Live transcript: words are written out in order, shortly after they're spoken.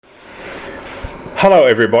Hello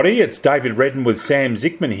everybody, it's David Redden with Sam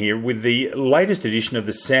Zickman here with the latest edition of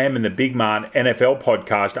the Sam and the Big Man NFL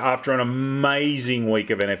podcast after an amazing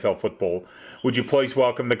week of NFL football. Would you please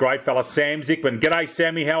welcome the great fella Sam Zickman. G'day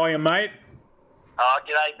Sammy, how are you mate?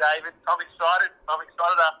 G'day David. I'm excited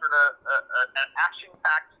after an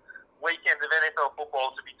action-packed weekend of NFL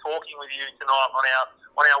football to be talking with you tonight on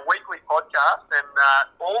our weekly podcast and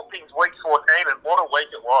all things week 14, and what a week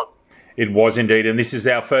it was. It was indeed, and this is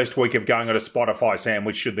our first week of going on to Spotify, Sam,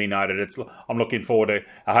 which should be noted. I'm looking forward to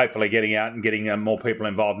hopefully getting out and getting more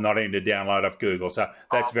people involved, not only to download off Google. So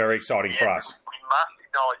that's very exciting for us. We must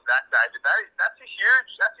acknowledge that, David. That's a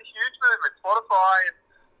huge movement. Spotify is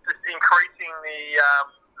just increasing the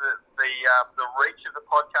reach of the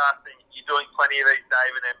podcast. And you're doing plenty of these,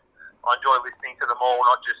 David, and I enjoy listening to them all,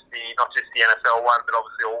 not just the NFL one, but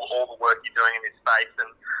obviously all the work you're doing in this space. And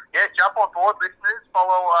yeah, jump on board, listeners.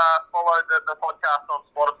 Follow the podcast on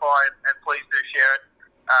Spotify, and please do share it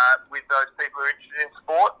with those people who are interested in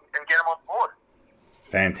sport and get them on board.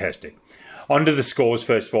 Fantastic. On to the scores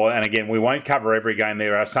first of all, and again, we won't cover every game.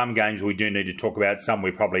 There are some games we do need to talk about, some we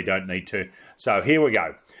probably don't need to. So here we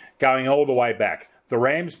go. Going all the way back. The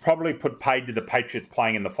Rams probably put paid to the Patriots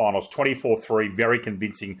playing in the finals, 24-3, very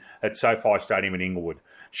convincing at SoFi Stadium in Inglewood.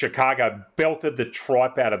 Chicago belted the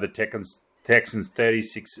tripe out of the Texans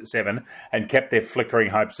 36-7 and kept their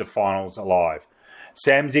flickering hopes of finals alive.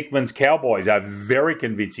 Sam Zickman's Cowboys are very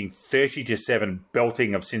convincing 30-7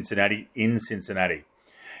 belting of Cincinnati in Cincinnati.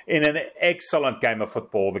 In an excellent game of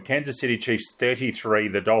football, the Kansas City Chiefs 33,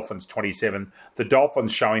 the Dolphins 27. The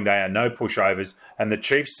Dolphins showing they are no pushovers, and the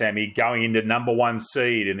Chiefs, Sammy, going into number one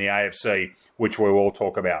seed in the AFC, which we will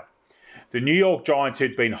talk about. The New York Giants,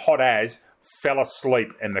 who'd been hot as, fell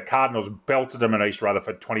asleep, and the Cardinals belted them in East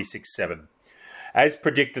Rutherford 26-7. As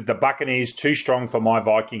predicted, the Buccaneers too strong for my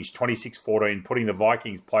Vikings 26-14, putting the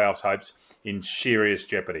Vikings' playoffs hopes in serious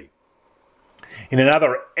jeopardy. In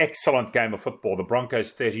another excellent game of football, the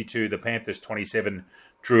Broncos 32, the Panthers 27,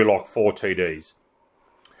 Drew Lock 4 TDs.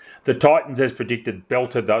 The Titans, as predicted,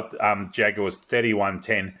 belted the Jaguars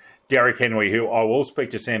 31-10. Derrick Henry, who I will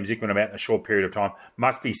speak to Sam Zickman about in a short period of time,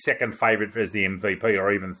 must be second favourite as the MVP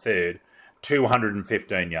or even third,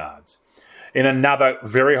 215 yards. In another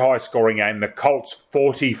very high-scoring game, the Colts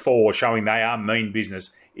 44, showing they are mean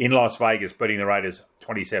business in Las Vegas, beating the Raiders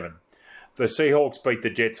 27. The Seahawks beat the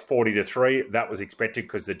Jets 40-3. That was expected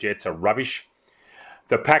because the Jets are rubbish.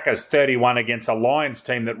 The Packers 31 against a Lions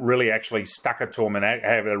team that really actually stuck it to them and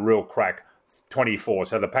had a real crack, 24.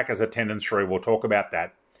 So the Packers are 10-3. We'll talk about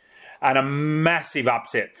that. And a massive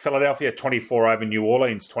upset. Philadelphia 24 over New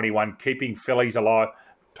Orleans 21, keeping Phillies alive.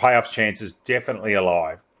 Playoffs chances definitely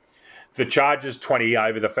alive. The Chargers 20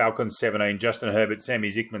 over the Falcons 17. Justin Herbert, Sammy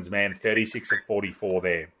Zickman's man, 36-44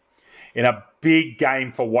 there. In a big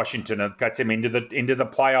game for Washington, it gets them into the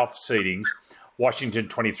playoff seedings. Washington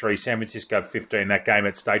 23, San Francisco 15. That game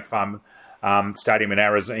at State Farm Stadium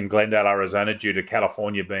in Glendale, Arizona, due to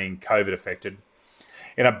California being COVID affected.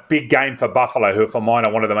 In a big game for Buffalo, who for mine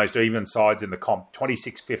are one of the most even sides in the comp,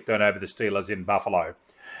 26-15 over the Steelers in Buffalo.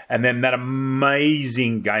 And then that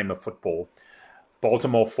amazing game of football,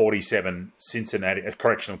 Baltimore 47,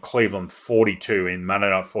 Cleveland 42 in Monday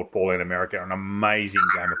Night Football in America. An amazing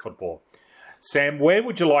game of football. Sam, where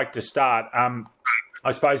would you like to start?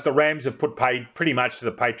 I suppose the Rams have put paid pretty much to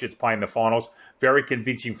the Patriots playing the finals. Very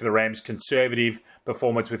convincing for the Rams. Conservative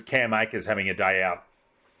performance with Cam Akers having a day out.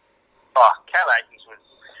 Cam Akers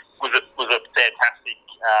was a fantastic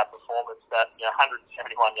performance. That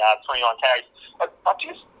 171 yards, 21 carries.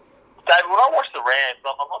 David, when I watch the Rams,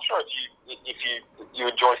 I'm not sure if you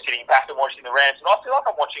enjoy sitting back and watching the Rams, and I feel like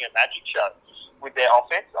I'm watching a magic show with their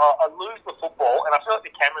offense. I lose the football, and I feel like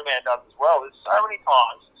the cameraman does as well. There's so many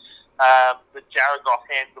times that Jared Goff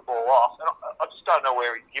hands the ball off, and I just don't know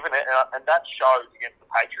where he's given it, and that shows against the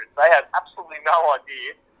Patriots. They had absolutely no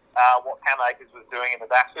idea what Cam Akers was doing in the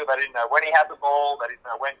backfield. They didn't know when he had the ball. They didn't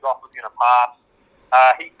know when Goff was going to pass.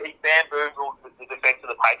 He bamboozled the defense of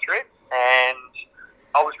the Patriots, and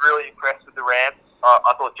I was really impressed with the Rams.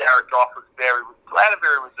 I thought Jared Goff had a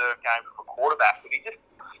very reserved game from a quarterback, but he just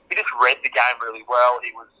read the game really well.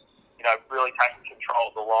 He was, really taking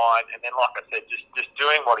control of the line, and then, like I said, just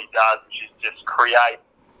doing what he does, which is just create,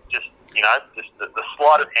 just the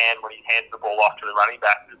sleight of hand when he hands the ball off to the running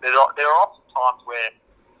back. There are often times where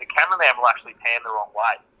the cameraman will actually pan the wrong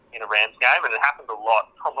way in a Rams game, and it happened a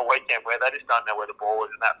lot on the weekend where they just don't know where the ball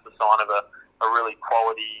is, and that's the sign of a really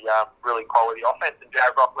quality offense, and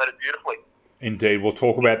Jared Goff led it beautifully. Indeed. We'll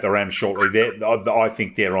talk about the Rams shortly. I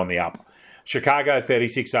think they're on the up. Chicago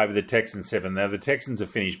 36 over the Texans 7. Now, the Texans are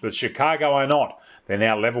finished, but Chicago are not. They're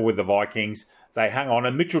now level with the Vikings. they hung on.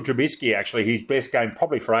 And Mitchell Trubisky, actually, his best game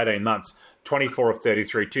probably for 18 months, 24 of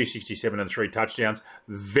 33, 267 and 3 touchdowns.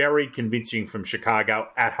 Very convincing from Chicago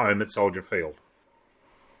at home at Soldier Field.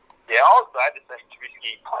 Yeah, I was glad to see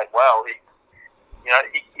Trubisky play well.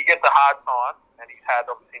 He gets a hard time, and he's had,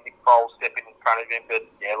 obviously, Nick Foles step in front of him. But,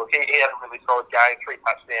 yeah, look, he had a really solid game, 3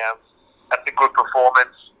 touchdowns. That's a good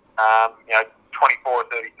performance. 24 of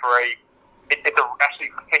 33.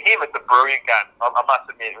 Actually, for him, it's a brilliant game. I must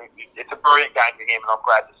admit, it's a brilliant game for him, and I'm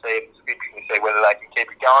glad to see it. It's interesting to see whether they can keep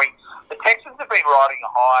it going. The Texans have been riding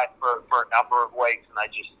a high for a number of weeks, and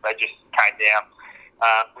they just came down,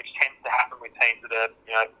 which tends to happen with teams that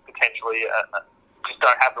are potentially just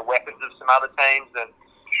don't have the weapons of some other teams. And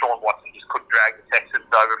Sean Watson just couldn't drag the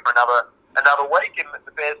Texans over for another week, and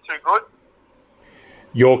the Bears too good.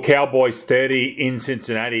 Your Cowboys 30 in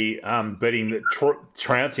Cincinnati,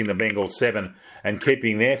 trouncing the Bengals 7 and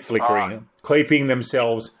keeping their keeping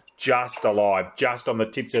themselves just alive, just on the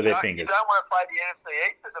tips of their fingers. You don't want to play the NFC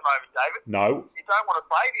East at the moment, David. No. You don't want to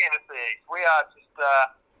play the NFC East. We are just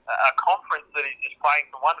a conference that is just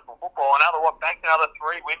playing some wonderful football. Bank another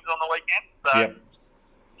 3 wins on the weekend. So yep.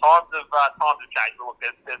 Times have changed. But look,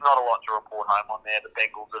 there's not a lot to report home on there. The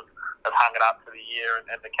Bengals have hung it up for the year,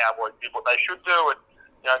 and the Cowboys did what they should do. And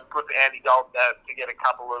good for Andy Dalton to get a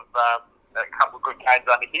couple of good games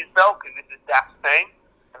under his belt, because this is Dak's team,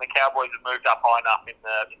 and the Cowboys have moved up high enough in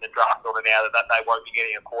the draft order now that they won't be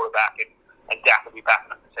getting a quarterback, and Dak will be back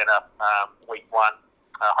in the centre week 1,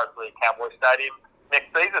 hopefully at Cowboys Stadium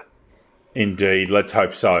next season. Indeed, let's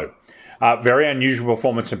hope so. Very unusual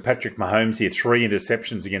performance from Patrick Mahomes here. 3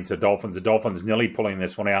 interceptions against the Dolphins. The Dolphins nearly pulling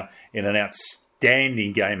this one out in an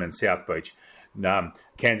outstanding game in South Beach.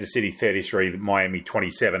 Kansas City 33, Miami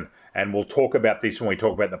 27. And we'll talk about this when we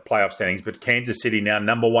talk about the playoff standings. But Kansas City now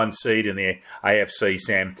number 1 seed in the AFC,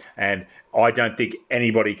 Sam. And I don't think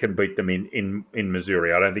anybody can beat them in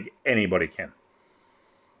Missouri. I don't think anybody can.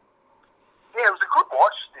 Yeah, it was a good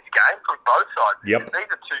watch, this game, from both sides. Yep.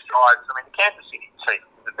 These are two sides. I mean, the Kansas City team,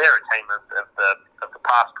 they're a team of the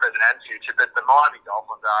past, present, and future. But the Miami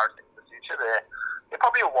Dolphins are a team of the future. They're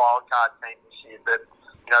probably a wild card team this year, but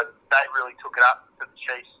they really took it up to the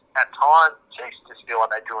Chiefs at times. The Chiefs just feel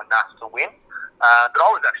like they do enough to win. But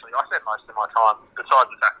I spent most of my time, besides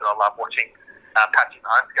the fact that I love watching Patrick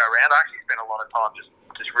Mahomes go around, I actually spent a lot of time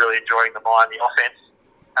just really enjoying the Miami offense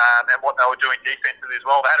and what they were doing defensively as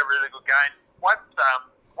well. They had a really good game.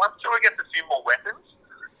 Once Tua gets a few more weapons,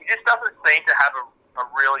 he just doesn't seem to have a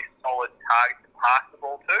really solid target to pass the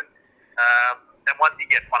ball to. And once he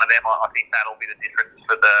gets one of them, I think that'll be the difference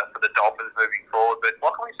for the Dolphins moving forward. But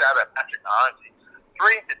what can we say about Patrick Mahomes?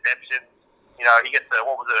 3 interceptions. He gets a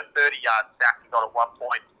 30-yard sack he got at one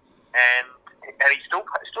point, and he still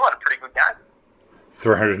had a pretty good game.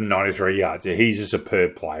 393 yards. Yeah, he's a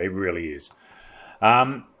superb player. He really is.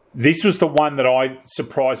 This was the one that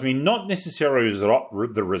surprised me, not necessarily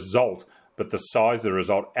the result, but the size of the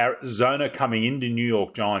result. Arizona coming into New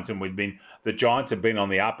York Giants, and the Giants have been on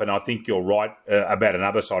the up, and I think you're right about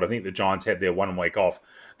another side. I think the Giants had their 1 week off.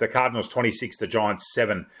 The Cardinals 26, the Giants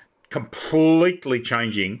 7, completely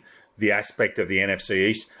changing the aspect of the NFC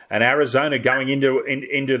East. And Arizona going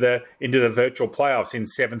into the virtual playoffs in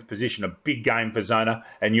 7th position, a big game for Zona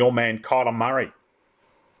and your man Kyler Murray.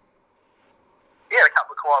 He had a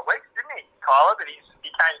couple of quiet weeks, didn't he, Kyler? But he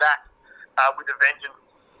came back with a vengeance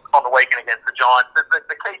on the weekend against the Giants.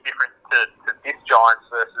 The key difference to this Giants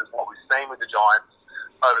versus what we've seen with the Giants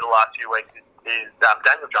over the last few weeks is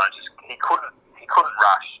Daniel Jones. He couldn't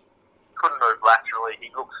rush, couldn't move laterally.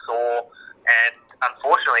 He looked sore, and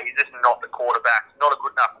unfortunately, he's just not the quarterback, not a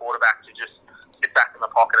good enough quarterback to just sit back in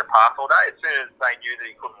the pocket and pass all day. As soon as they knew that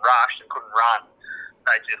he couldn't rush and couldn't run,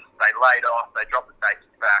 they laid off, they dropped the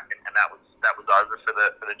safety back, and that was over for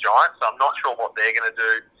the Giants. So I'm not sure what they're going to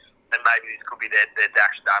do. And maybe this could be their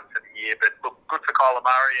dash done for the year. But look, good for Kyler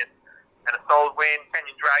Murray and a solid win.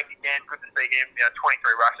 Kenyon Drake again, good to see him. 23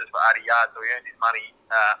 rushes for 80 yards, so he earned his money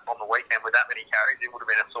on the weekend with that many carries. He would have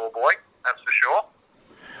been a sore boy, that's for sure.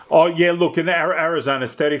 Oh, yeah, look, in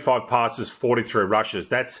Arizona's 35 passes, 43 rushes.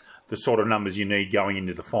 That's the sort of numbers you need going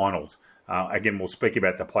into the finals. Again, we'll speak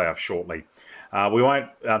about the playoffs shortly. We won't...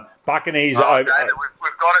 Buccaneers... David,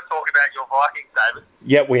 we've got to talk about your Vikings, David.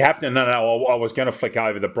 Yeah, we have to... No, I was going to flick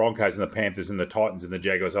over the Broncos and the Panthers and the Titans and the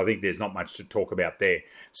Jaguars. I think there's not much to talk about there.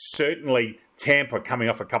 Certainly, Tampa, coming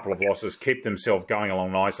off a couple of losses, kept themselves going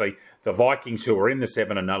along nicely. The Vikings, who are in the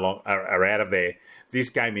 7 and are out of there. This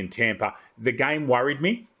game in Tampa, the game worried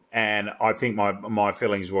me, and I think my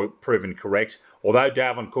feelings were proven correct. Although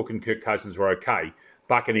Dalvin Cook and Kirk Cousins were okay,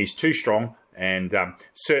 Buccaneers too strong, and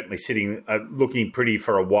certainly looking pretty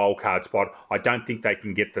for a wild card spot. I don't think they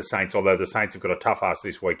can get the Saints, although the Saints have got a tough ask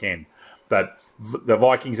this weekend. But the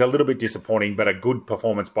Vikings are a little bit disappointing, but a good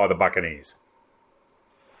performance by the Buccaneers.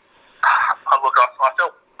 Look,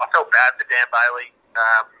 I felt bad for Dan Bailey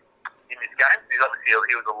in this game. Because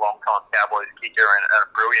obviously he was a long-time Cowboys kicker and a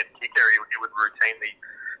brilliant kicker. He would routinely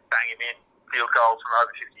bang him in field goals from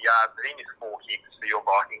over 50 yards. But he missed 4 kicks for your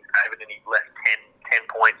Vikings, David, and he left 10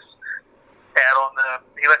 points out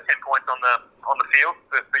he left 10 points on the field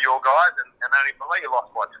for your guys, and only I believe you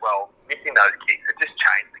lost by 12. Missing those kicks, it just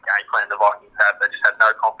changed the game plan the Vikings had. They just had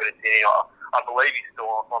no confidence in him. I believe he's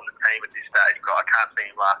still on the team at this stage, but I can't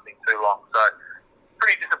see him lasting too long. So,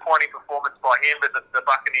 pretty disappointing performance by him, but the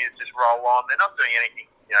Buccaneers just roll on. They're not doing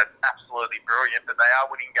anything, absolutely brilliant, but they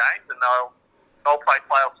are winning games, and they'll play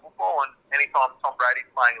playoff football. And anytime Tom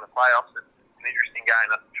Brady's playing in the playoffs, it's an interesting game,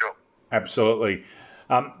 that's for sure. Absolutely.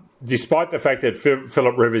 Despite the fact that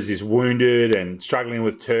Phillip Rivers is wounded and struggling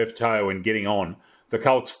with turf toe and getting on, the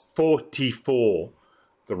Colts 44,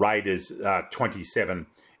 the Raiders 27.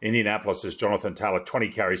 Indianapolis' Jonathan Taylor, 20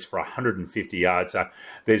 carries for 150 yards.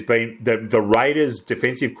 There's been the Raiders'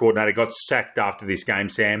 defensive coordinator got sacked after this game,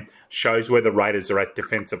 Sam. Shows where the Raiders are at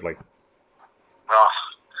defensively.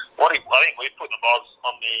 I think we've put the boz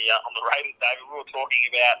on the Raiders, David. We were talking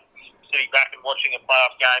about sitting back and watching a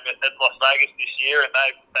playoff game at Las Vegas this year, and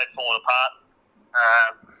they've fallen apart.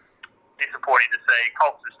 Disappointing to see.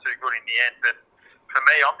 Colts is too good in the end, but for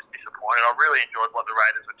me, I'm just disappointed. I really enjoyed what the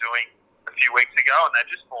Raiders were doing a few weeks ago, and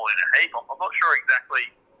they've just fallen in a heap. I'm not sure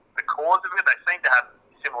exactly the cause of it. They seem to have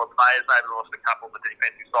similar players. Maybe they lost a couple on the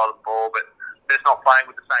defensive side of the ball, but they're just not playing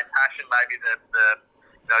with the same passion. Maybe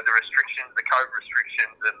the restrictions, the COVID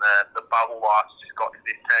restrictions, and the bubble life's just got to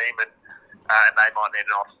this team, and they might need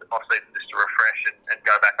an off-season just to refresh and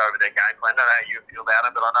go back over their game plan. I don't know how you feel about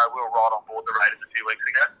it, but I know we were right on board the Raiders a few weeks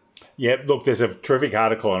ago. Yeah, look, there's a terrific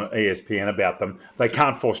article on ESPN about them. They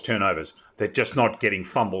can't force turnovers. They're just not getting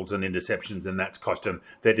fumbles and interceptions, and that's cost them.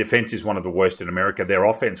 Their defense is one of the worst in America. Their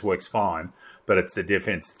offense works fine, but it's the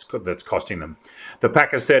defense that's costing them. The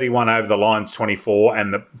Packers 31 over the Lions 24,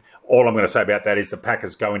 and all I'm going to say about that is the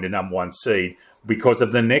Packers go into number 1 seed because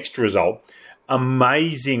of the next result.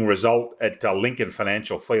 Amazing result at Lincoln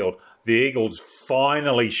Financial Field. The Eagles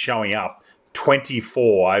finally showing up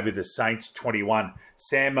 24 over the Saints 21.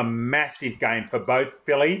 Sam, a massive game for both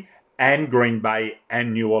Philly and Green Bay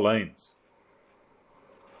and New Orleans.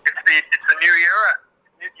 It's a new era.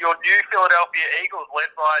 Your new Philadelphia Eagles led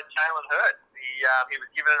by Jalen Hurts. He was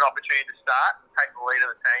given an opportunity to start, take the lead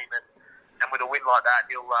of the team, and with a win like that,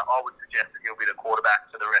 I would suggest that he'll be the quarterback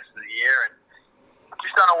for the rest of the year. And I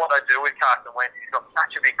just don't know what they do with Carson Wentz. He's got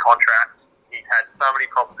such a big contract. He's had so many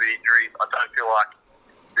problems with injuries. I don't feel like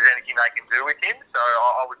there's anything they can do with him. So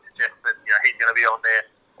I would suggest that he's going to be on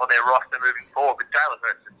their roster moving forward. But Jalen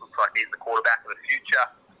Hurts just looks like he's the quarterback of the future.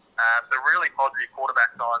 So really positive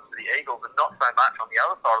quarterback signs for the Eagles, and not so much on the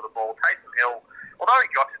other side of the ball. Taysom Hill, although he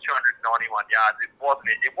got to 291 yards, it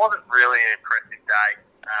wasn't really an impressive day.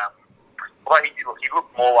 Although he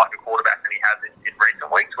looked more like a quarterback than he has in recent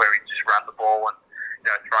weeks, where he's just run the ball and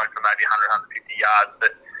thrown for maybe 100, 150 yards.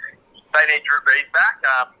 But they need Drew Brees back,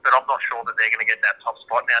 but I'm not sure that they're going to get that top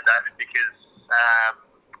spot now, David, because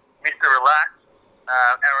Mr. Relax,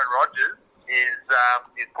 Aaron Rodgers, is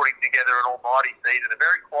putting together an almighty season, a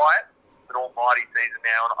very quiet but almighty season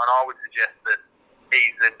now, and I would suggest that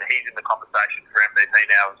he's in the conversation for MVP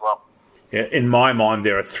now as well. Yeah, in my mind,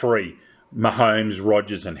 there are 3: Mahomes,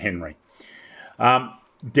 Rodgers, and Henry.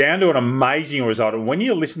 Down to an amazing result. And when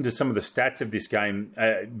you listen to some of the stats of this game,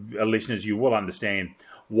 listeners, you will understand.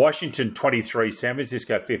 Washington 23, San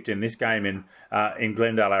Francisco 15. This game in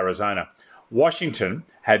Glendale, Arizona. Washington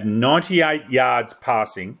had 95 yards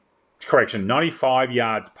passing,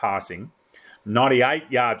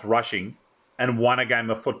 98 yards rushing, and won a game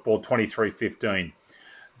of football 23-15.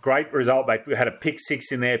 Great result. They had a pick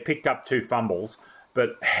 6 in there, picked up 2 fumbles.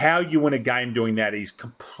 But how you win a game doing that is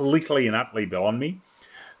completely and utterly beyond me.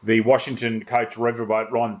 The Washington coach, Riverboat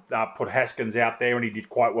Ron, put Haskins out there, and he did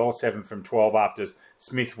quite well, 7 from 12 after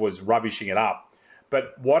Smith was rubbishing it up.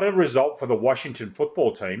 But what a result for the Washington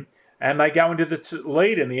football team. And they go into the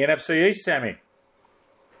lead in the NFC East, Sammy.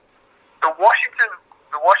 The Washington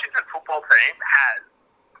football team has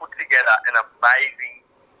put together an amazing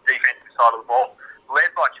defensive side of the ball, led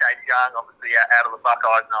by Chase Young, obviously out of the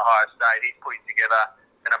Buckeyes in Ohio State. He's putting together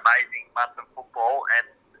an amazing month of football, and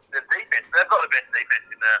the defense, they've got the best defense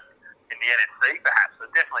in the NFC, perhaps, so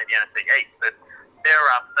definitely the NFC East. But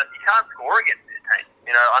you can't score against this team.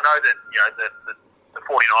 I know that the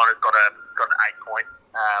 49ers got an 8-point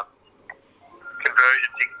conversion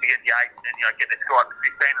to get the 8 and get the score up to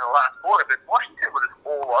 15 in the last quarter. But Washington was just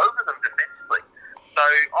all over them defensively. So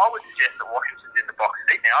I would suggest that Washington's in the box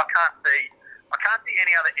seat now. I can't see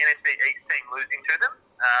any other NFC East team losing to them.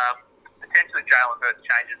 Potentially Jalen Hurts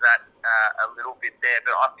changes that a little bit there,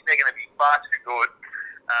 but I think they're going to be far too good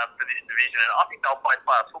for this division, and I think they'll play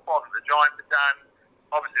playoff football. The Giants are done,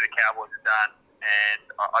 obviously the Cowboys are done, and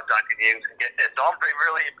I don't think the Eagles can get there. So I'm being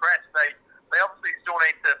really impressed. They obviously still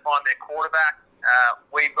need to find their quarterback.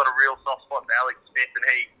 We've got a real soft spot for Alex Smith, and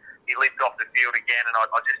he limped off the field again, and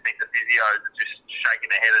I just think the physios are just shaking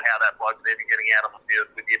their head at how that bloke's even getting out on the field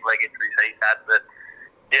with the leg injuries he's had. But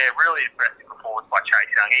yeah, really impressive performance by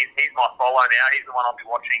Chase Young. He's my follow now. He's the one I'll be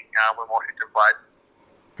watching when Washington plays.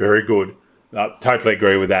 Very good. Totally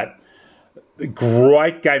agree with that.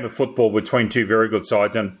 Great game of football between two very good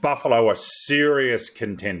sides, and Buffalo are serious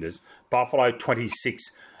contenders. Buffalo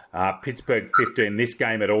 26, Pittsburgh 15. This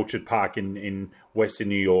game at Orchard Park in Western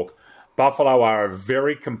New York. Buffalo are a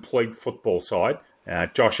very complete football side.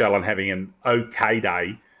 Josh Allen having an okay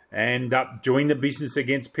day and doing the business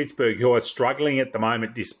against Pittsburgh, who are struggling at the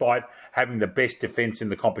moment despite having the best defence in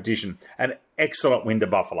the competition. An excellent win to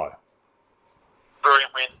Buffalo.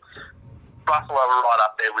 Brilliant win. Buffalo are right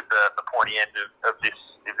up there with the pointy end of this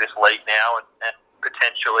league now, and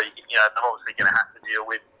potentially, they're obviously going to have to deal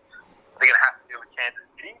with Kansas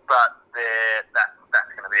City, but that's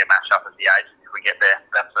going to be a matchup at the ages if we get there.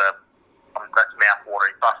 That's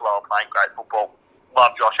mouth-watering. Buffalo are playing great football.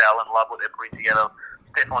 Love Josh Allen. Love what they're putting together.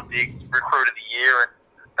 Stephon Diggs, recruit of the year, and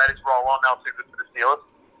they just roll on. They're too good for the Steelers.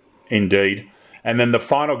 Indeed. And then the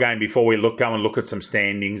final game before we go and look at some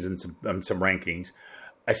standings and some rankings.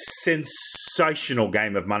 A sensational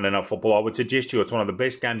game of Monday Night Football. I would suggest to you it's one of the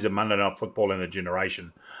best games of Monday Night Football in a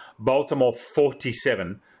generation. Baltimore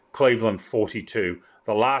 47, Cleveland 42.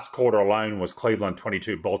 The last quarter alone was Cleveland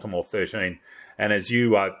 22, Baltimore 13. And as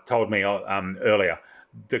you told me earlier,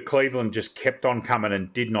 the Cleveland just kept on coming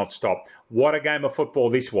and did not stop. What a game of football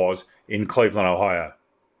this was in Cleveland, Ohio.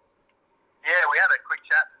 Yeah, we had a quick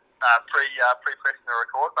chat pre-pressing the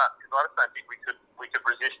record, but because I just don't think we could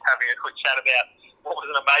resist having a quick chat about what was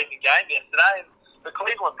an amazing game yesterday. And the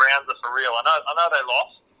Cleveland Browns are for real. I know they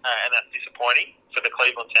lost, and that's disappointing for the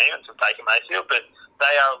Cleveland team and for Baker Mayfield, but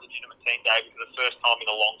they are a legitimate team, David, for the first time in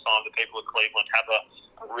a long time the people of Cleveland have a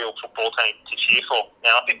real football team to cheer for.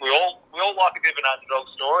 Now, I think we all like a bit of an underdog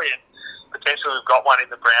story, and potentially we've got one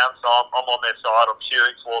in the Browns, so I'm on their side. I'm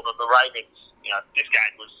cheering for them. The Ravens, this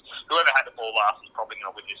game was, whoever had the ball last is probably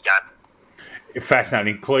going to win this game.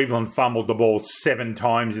 Fascinating. Cleveland fumbled the ball 7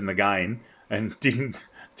 times in the game and didn't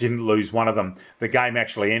lose one of them. The game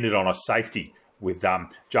actually ended on a safety with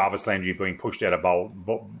Jarvis Landry being pushed out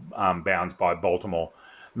of bounds by Baltimore.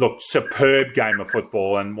 Look, superb game of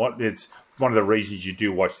football, and it's one of the reasons you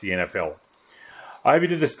do watch the NFL. Over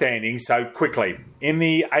to the standings. So quickly, in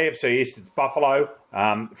the AFC East, it's Buffalo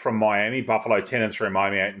from Miami. Buffalo 10-3,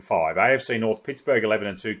 Miami 8-5. AFC North, Pittsburgh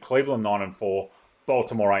 11-2, Cleveland 9-4,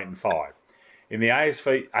 Baltimore 8-5. In the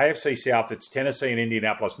AFC South, it's Tennessee and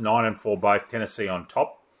Indianapolis 9-4, both Tennessee on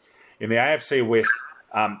top. In the AFC West,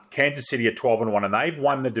 Kansas City are 12-1, and they've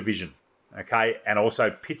won the division. Okay, and also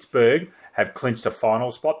Pittsburgh have clinched a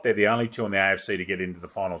final spot. They're the only two in the AFC to get into the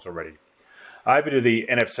finals already. Over to the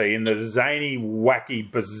NFC, in the zany, wacky,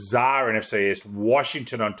 bizarre NFC East,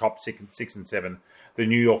 Washington on top 6-7, the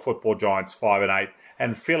New York Football Giants 5-8,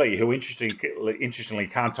 and Philly, who interestingly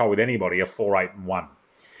can't tie with anybody, are 4-8-1.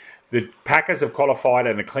 The Packers have qualified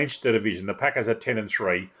and have clinched the division. The Packers are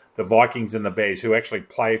 10-3. The Vikings and the Bears, who actually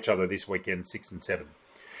play each other this weekend, 6-7.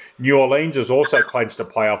 New Orleans has also clinched a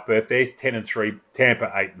playoff berth. There's 10-3. Tampa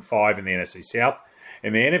 8-5 in the NFC South.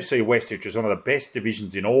 In the NFC West, which is one of the best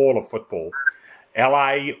divisions in all of football,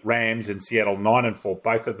 LA, Rams, and Seattle 9-4,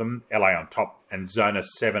 both of them. LA on top, and Zona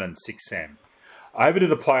 7-6. Sam. Over to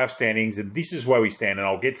the playoff standings, and this is where we stand. And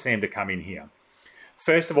I'll get Sam to come in here.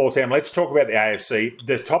 First of all, Sam, let's talk about the AFC.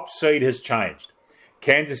 The top seed has changed.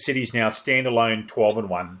 Kansas City's now standalone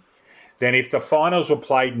 12-1. Then if the finals were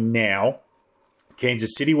played now,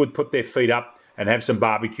 Kansas City would put their feet up and have some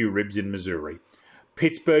barbecue ribs in Missouri.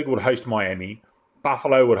 Pittsburgh would host Miami.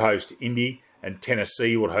 Buffalo would host Indy. And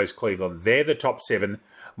Tennessee would host Cleveland. They're the top 7.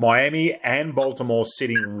 Miami and Baltimore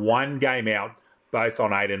sitting one game out, both on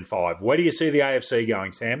 8-5. Where do you see the AFC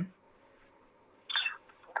going, Sam?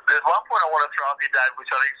 There's one point I want to throw up here, Dave,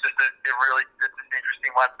 which I think is just it's an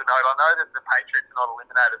interesting one to note. I know that the Patriots are not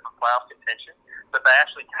eliminated from playoff contention, but they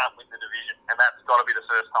actually can't win the division, and that's got to be the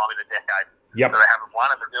first time in a decade that they haven't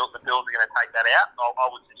won, and the Bills are going to take that out.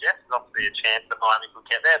 I would suggest there's obviously a chance that Miami could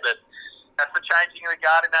get there, but that's the changing of the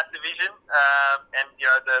guard in that division, and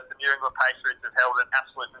the New England Patriots have held an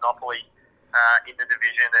absolute monopoly in the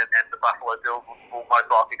division, and the Buffalo Bills will most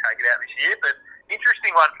likely take it out this year. But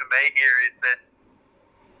interesting one for me here is that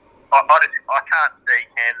I can't see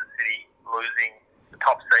Kansas City losing the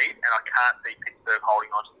top seed, and I can't see Pittsburgh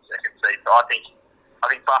holding on to the second seed. So I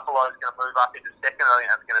think Buffalo is going to move up into second. I think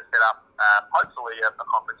that's going to set up hopefully a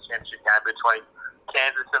conference championship game between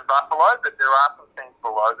Kansas and Buffalo. But there are some teams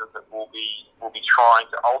below them that will be trying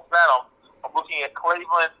to alter that. I'm looking at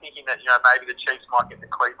Cleveland, thinking that maybe the Chiefs might get to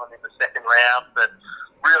Cleveland in the second round. But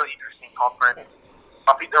really interesting conference.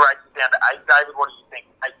 I think the race is down to 8. David, what do you think?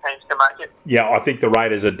 8 teams can make it? Yeah, I think the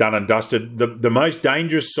Raiders are done and dusted. The most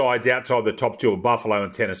dangerous sides outside the top two are Buffalo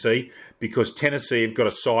and Tennessee, because Tennessee have got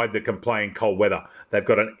a side that can play in cold weather. They've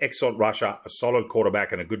got an excellent rusher, a solid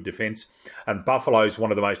quarterback, and a good defence. And Buffalo is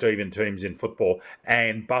one of the most even teams in football.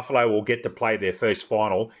 And Buffalo will get to play their first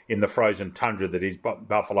final in the frozen tundra that is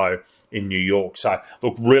Buffalo in New York. So,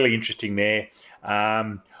 look, really interesting there.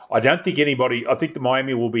 I don't think I think the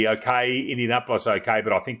Miami will be okay, Indianapolis okay,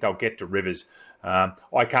 but I think they'll get to Rivers.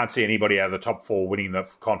 I can't see anybody out of the top 4 winning the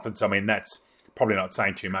conference. I mean, that's probably not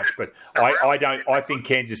saying too much, but I think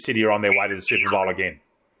Kansas City are on their way to the Super Bowl again.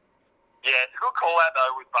 Yeah, it's a good call out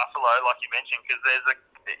though with Buffalo, like you mentioned, because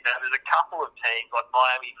there's a couple of teams like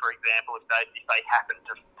Miami, for example. If they happen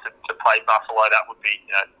to play Buffalo, that would be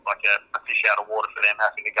like a fish out of water for them,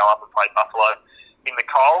 having to go up and play Buffalo in the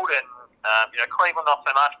cold. And Cleveland not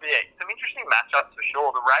so much, but yeah, some interesting matchups for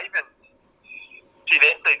sure. The Ravens,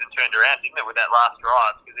 their season turned around, didn't it, with that last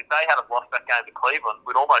drive? Because if they had lost that game to Cleveland,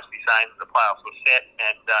 we'd almost be saying that the playoffs were set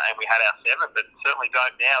and we had our 7, but certainly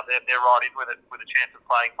don't now. They're right in with a chance of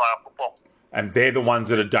playing playoff football. And they're the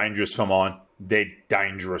ones that are dangerous for mine. They're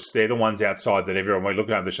dangerous. They're the ones outside that everyone, we're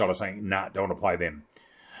looking over the shoulder saying, nah, don't want to play them.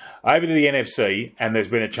 Over to the NFC, and there's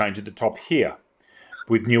been a change at the top here,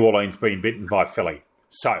 with New Orleans being beaten by Philly.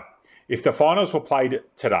 So, if the finals were played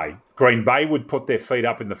today, Green Bay would put their feet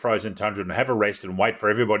up in the frozen tundra and have a rest and wait for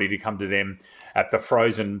everybody to come to them at the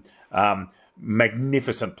frozen,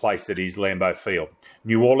 magnificent place that is Lambeau Field.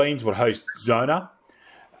 New Orleans would host Zona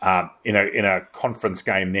in a conference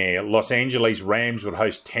game there. Los Angeles Rams would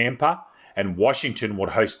host Tampa, and Washington would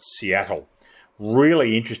host Seattle.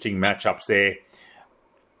 Really interesting matchups there.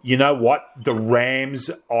 You know what?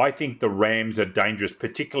 I think the Rams are dangerous,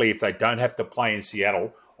 particularly if they don't have to play in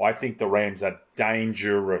Seattle. I think the Rams are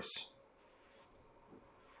dangerous.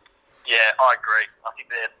 Yeah, I agree. I think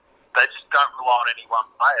they just don't rely on any one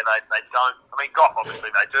player. They don't. I mean, Goff obviously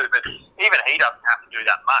they do, but even he doesn't have to do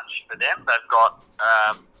that much for them. They've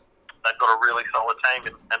got a really solid team,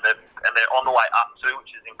 and they're on the way up too, which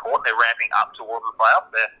is important. They're ramping up towards the playoffs.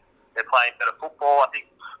 They're playing better football. I think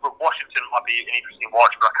Washington might be an interesting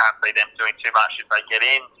watch, but I can't see them doing too much if they get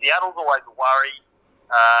in. Seattle's always a worry.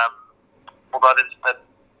 Although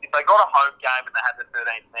if they got a home game and they had the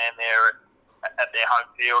 13th man there at their home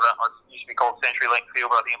field, it used to be called CenturyLink Field,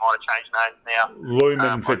 but I think it might have changed names now.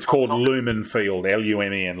 It's called Lumen Field,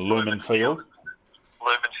 Lumen, Lumen Field.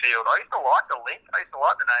 Lumen Field. I used to like the link. I used to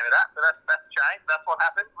like the name of that, but that's changed. That's what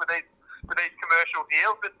happens with these commercial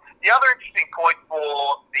deals. But the other interesting point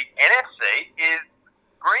for the NFC is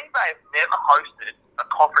Green Bay have never hosted a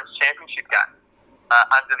conference championship game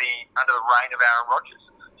under the reign of Aaron Rodgers.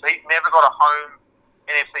 So he's never got a home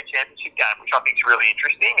NFC championship game, which I think is really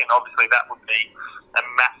interesting, and obviously that would be a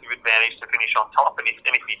massive advantage to finish on top. And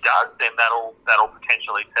if he does, then that'll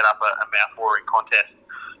potentially set up a mouth-watering contest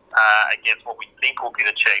against what we think will be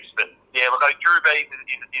the Chiefs. But yeah, look, Drew Brees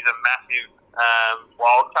is a massive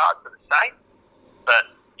wild card for the Saints.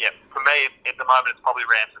 But yeah, for me at the moment, it's probably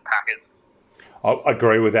Rams and Packers. I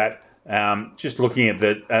agree with that. Just looking at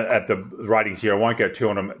the ratings here, I won't go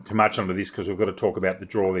too much onto this because we've got to talk about the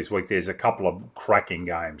draw this week. There's a couple of cracking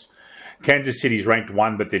games. Kansas City's ranked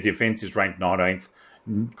 1, but their defence is ranked 19th.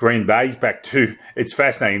 Green Bay's back 2. It's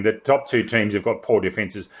fascinating. The top 2 teams have got poor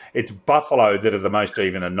defences. It's Buffalo that are the most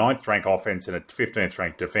even, a 9th ranked offence and a 15th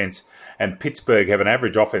ranked defence. And Pittsburgh have an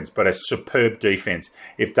average offence but a superb defence.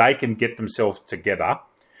 If they can get themselves together,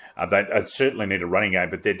 they certainly need a running game,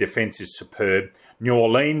 but their defence is superb. New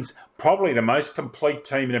Orleans, probably the most complete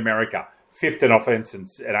team in America. 5th in offence and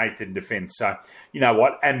 8th in defence. So, you know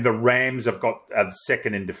what? And the Rams have got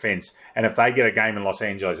 2nd in defence. And if they get a game in Los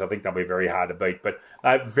Angeles, I think they'll be very hard to beat. But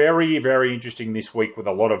very, very interesting this week with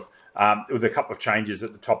with a couple of changes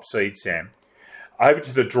at the top seed, Sam. Over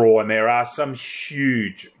to the draw, and there are some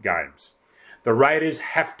huge games. The Raiders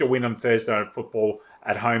have to win on Thursday Night Football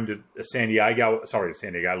at home to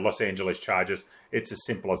Los Angeles Chargers. It's as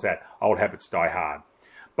simple as that. Old habits die hard.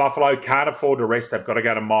 Buffalo can't afford to rest. They've got to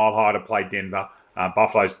go to Mile High to play Denver.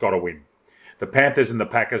 Buffalo's got to win. The Panthers and the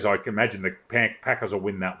Packers, I can imagine the Packers will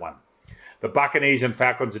win that one. The Buccaneers and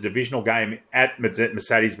Falcons, a divisional game at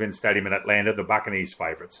Mercedes-Benz Stadium in Atlanta. The Buccaneers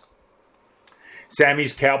favourites.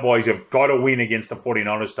 Sammy's Cowboys have got to win against the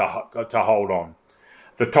 49ers to hold on.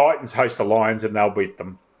 The Titans host the Lions and they'll beat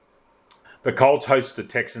them. The Colts host the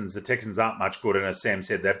Texans. The Texans aren't much good, and as Sam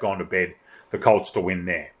said, they've gone to bed. The Colts to win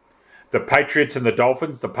there. The Patriots and the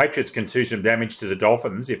Dolphins. The Patriots can do some damage to the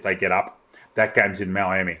Dolphins if they get up. That game's in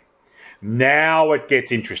Miami. Now it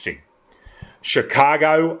gets interesting.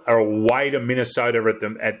 Chicago are away to Minnesota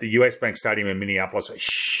at the US Bank Stadium in Minneapolis. A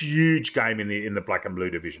huge game in the black and blue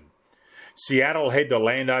division. Seattle head to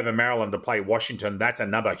Landover, Maryland to play Washington. That's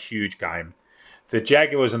another huge game. The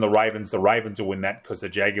Jaguars and the Ravens will win that because the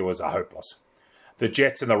Jaguars are hopeless. The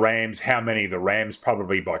Jets and the Rams, how many? The Rams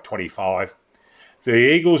probably by 25. The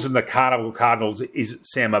Eagles and the Cardinals is,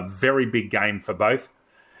 Sam, a very big game for both.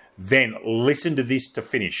 Then listen to this to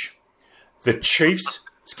finish. The Chiefs,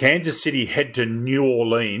 Kansas City head to New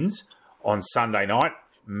Orleans on Sunday night.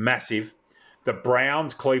 Massive. The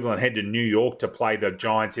Browns, Cleveland head to New York to play the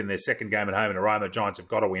Giants in their second game at home in a row. The Giants have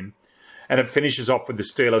got to win. And it finishes off with the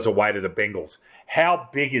Steelers away to the Bengals. How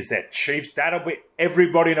big is that, Chiefs? That'll be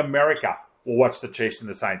everybody in America will watch the Chiefs and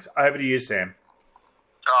the Saints. Over to you, Sam.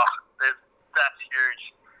 Oh, that's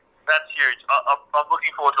huge. That's huge. I'm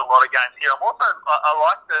looking forward to a lot of games here. I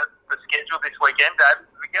like the schedule this weekend, Dave.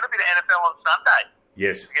 We get a bit of NFL on Sunday.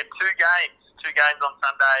 Yes. We get two games on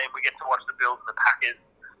Sunday, and we get to watch the Bills and the Packers.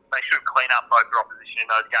 They should clean up both their opposition in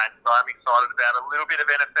those games. So I'm excited about a little bit of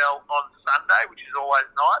NFL on Sunday, which is always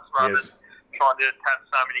nice, rather than trying to have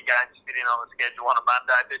so many games fit in on the schedule on a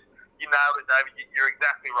Monday. But you nailed it, David. You're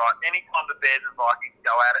exactly right. Anytime the Bears and Vikings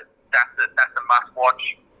go at it, that's a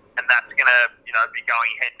must-watch, and that's going to be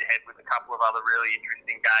going head-to-head with a couple of other really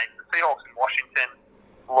interesting games. The Seahawks and Washington,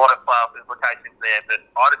 a lot of playoff implications there, but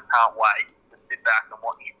I just can't wait to sit back and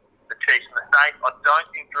watch the Chiefs and the Saints. I don't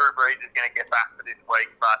think Drew Brees is going to get back for this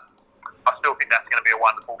week, but I still think that's going to be a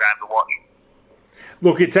wonderful game to watch.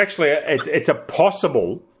 Look, it's actually it's a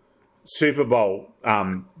possible Super Bowl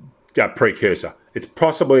precursor. It's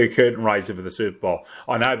possibly a curtain raiser for the Super Bowl.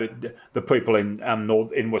 I know that the people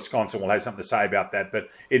in Wisconsin will have something to say about that, but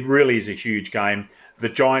it really is a huge game. The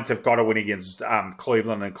Giants have got to win against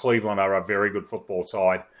Cleveland, and Cleveland are a very good football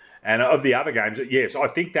side. And of the other games, yes, I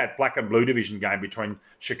think that black and blue division game between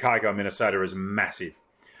Chicago and Minnesota is massive.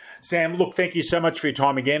 Sam, look, thank you so much for your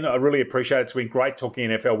time again. I really appreciate it. It's been great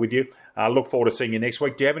talking NFL with you. I look forward to seeing you next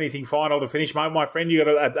week. Do you have anything final to finish, mate, my friend? You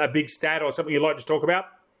got a big stat or something you'd like to talk about?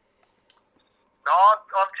 No,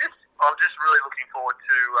 I'm just really looking forward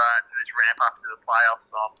to this ramp up to the playoffs.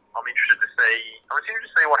 I'm interested to see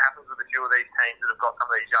what happens with a few of these teams that have got some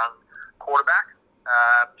of these young quarterbacks.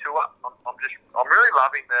 I'm really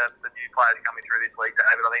loving the new players coming through this league,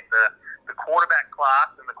 David. I think the quarterback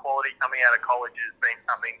class and the quality coming out of college has been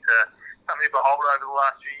something to behold over the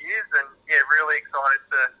last few years, and really excited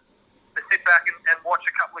to sit back and watch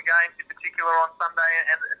a couple of games in particular on Sunday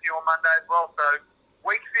and a few on Monday as well. So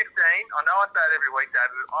week 15, I know I say it every week,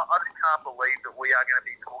 David. I just can't believe that we are going to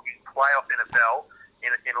be talking playoff NFL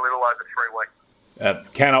in a little over 3 weeks.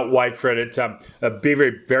 Cannot wait for it. It's a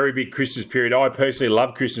very, very big Christmas period. I personally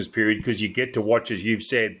love Christmas period because you get to watch, as you've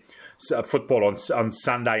said, football on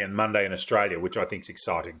Sunday and Monday in Australia, which I think is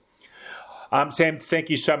exciting. Sam, thank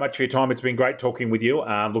you so much for your time. It's been great talking with you.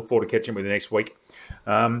 Look forward to catching up with you next week.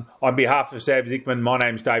 On behalf of Sam Zickman, my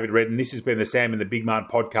name's David Redden. This has been the Sam and the Big Man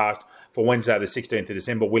podcast for Wednesday, the 16th of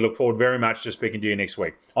December. We look forward very much to speaking to you next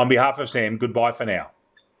week. On behalf of Sam, goodbye for now.